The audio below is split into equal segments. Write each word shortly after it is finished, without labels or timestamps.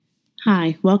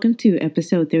Hi, welcome to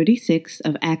episode 36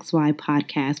 of XY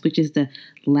Podcast, which is the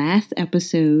last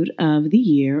episode of the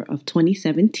year of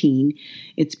 2017.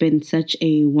 It's been such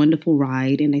a wonderful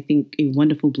ride and I think a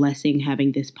wonderful blessing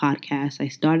having this podcast. I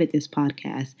started this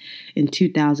podcast in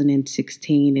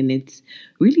 2016 and it's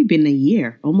really been a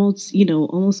year, almost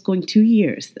going 2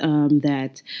 years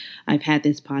that I've had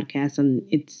this podcast, and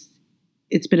it's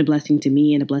been a blessing to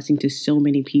me and a blessing to so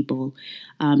many people.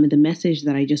 And the message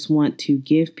that I just want to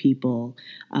give people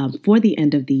for the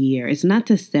end of the year is not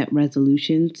to set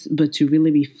resolutions, but to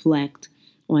really reflect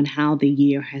on how the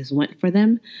year has went for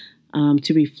them,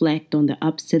 to reflect on the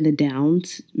ups and the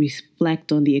downs,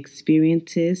 reflect on the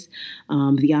experiences,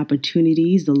 the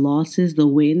opportunities, the losses, the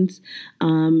wins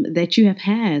that you have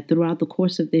had throughout the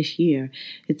course of this year.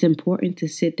 It's important to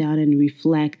sit down and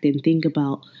reflect and think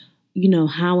about,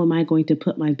 how am I going to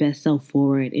put my best self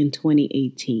forward in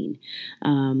 2018?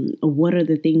 What are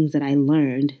the things that I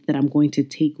learned that I'm going to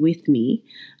take with me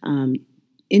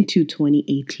into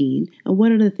 2018? And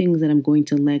what are the things that I'm going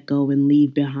to let go and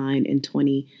leave behind in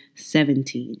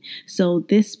 2017? So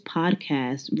this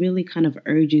podcast really kind of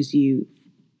urges you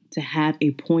to have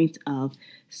a point of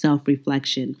self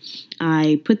reflection.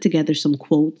 I put together some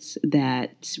quotes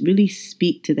that really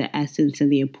speak to the essence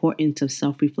and the importance of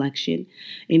self reflection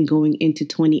in going into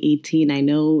 2018. I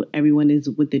know everyone is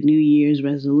with the New Year's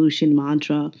resolution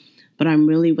mantra, but I'm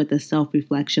really with the self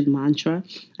reflection mantra.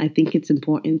 I think it's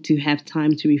important to have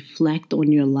time to reflect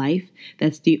on your life.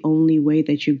 That's the only way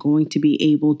that you're going to be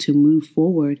able to move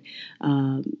forward.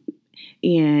 And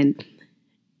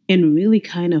really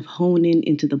kind of hone in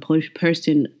into the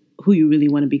person who you really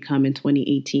want to become in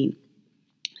 2018.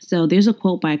 So there's a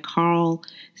quote by Carl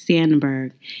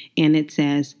Sandburg, and it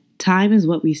says, "Time is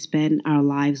what we spend our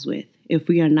lives with. If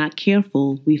we are not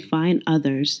careful, we find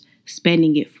others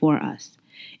spending it for us.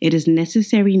 It is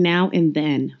necessary now and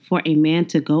then for a man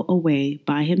to go away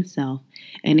by himself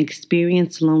and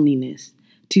experience loneliness,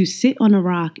 to sit on a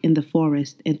rock in the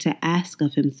forest and to ask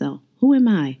of himself, 'Who am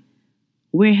I?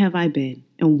 Where have I been?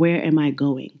 And where am I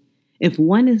going?' If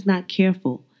one is not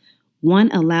careful,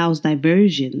 one allows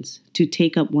diversions to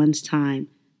take up one's time,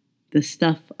 the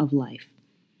stuff of life."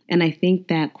 And I think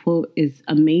that quote is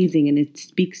amazing, and it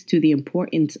speaks to the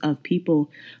importance of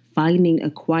people finding a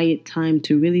quiet time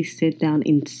to really sit down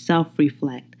and self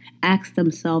reflect, ask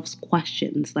themselves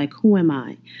questions like, who am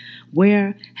I?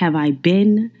 Where have I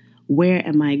been? Where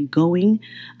am I going?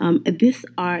 These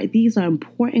are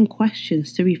important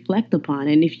questions to reflect upon.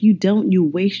 And if you don't, you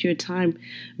waste your time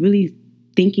really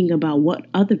thinking about what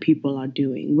other people are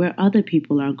doing, where other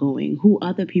people are going, who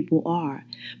other people are.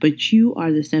 But you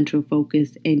are the central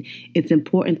focus, and it's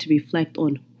important to reflect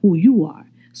on who you are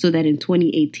so that in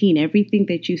 2018, everything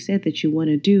that you said that you want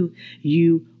to do,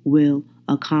 you will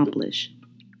accomplish.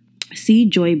 C.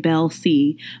 Joy Bell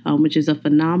C., which is a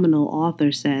phenomenal author,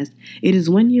 says, "It is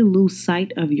when you lose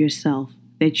sight of yourself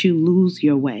that you lose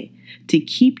your way. To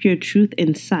keep your truth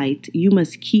in sight, you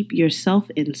must keep yourself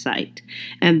in sight.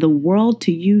 And the world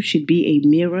to you should be a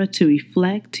mirror to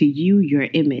reflect to you your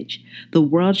image. The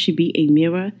world should be a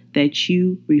mirror that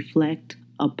you reflect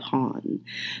upon."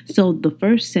 So the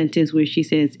first sentence where she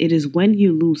says, "It is when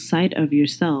you lose sight of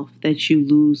yourself that you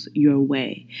lose your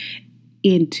way."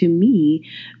 And to me,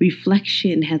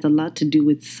 reflection has a lot to do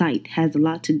with sight, has a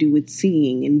lot to do with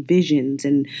seeing and visions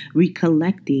and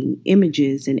recollecting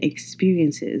images and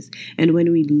experiences. And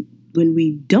when we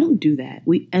don't do that,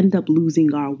 we end up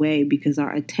losing our way because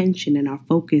our attention and our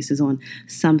focus is on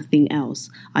something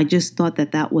else. I just thought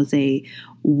that that was a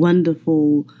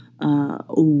wonderful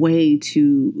way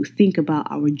to think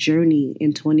about our journey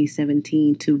in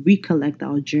 2017, to recollect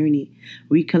our journey,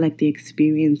 recollect the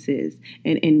experiences,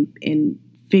 and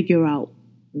figure out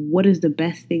what is the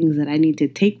best things that I need to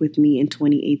take with me in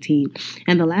 2018.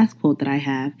 And the last quote that I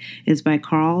have is by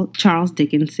Charles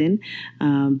Dickinson.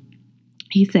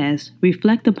 He says,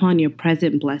 "Reflect upon your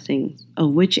present blessings,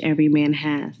 of which every man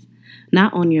has,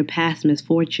 not on your past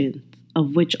misfortunes,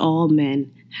 of which all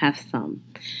men have some."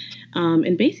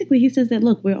 And basically, he says that,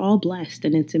 look, we're all blessed,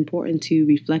 and it's important to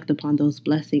reflect upon those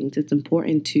blessings. It's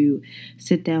important to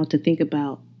sit down to think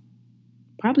about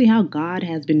probably how God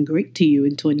has been great to you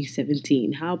in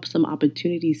 2017, how some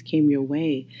opportunities came your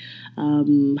way,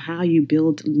 how you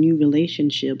built new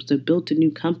relationships or built a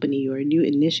new company or a new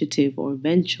initiative or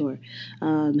venture,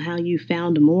 how you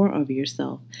found more of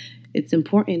yourself. It's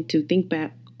important to think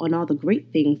back on all the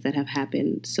great things that have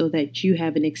happened so that you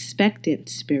have an expectant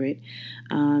spirit,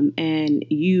 and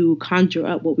you conjure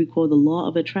up what we call the law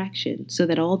of attraction so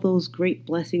that all those great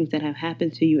blessings that have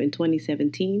happened to you in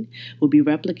 2017 will be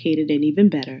replicated and even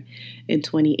better in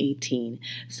 2018.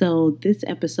 So this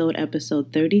episode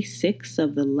 36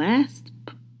 of the last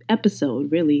episode,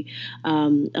 really,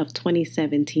 of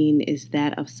 2017 is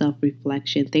that of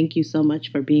self-reflection. Thank you so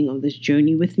much for being on this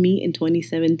journey with me in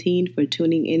 2017, for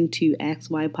tuning into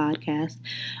Ask Why podcast,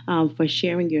 for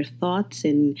sharing your thoughts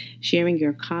and sharing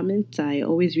your comments. I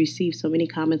always receive so many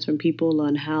comments from people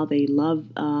on how they love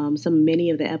many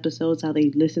of the episodes, how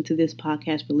they listen to this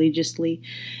podcast religiously,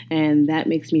 and that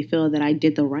makes me feel that I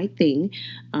did the right thing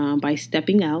by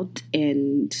stepping out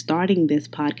and starting this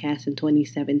podcast in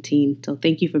 2017. So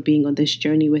thank you for being on this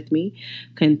journey with me.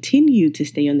 Continue to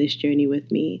stay on this journey with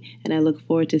me, and I look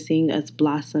forward to seeing us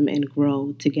blossom and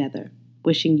grow together.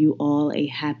 Wishing you all a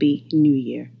happy new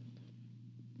year.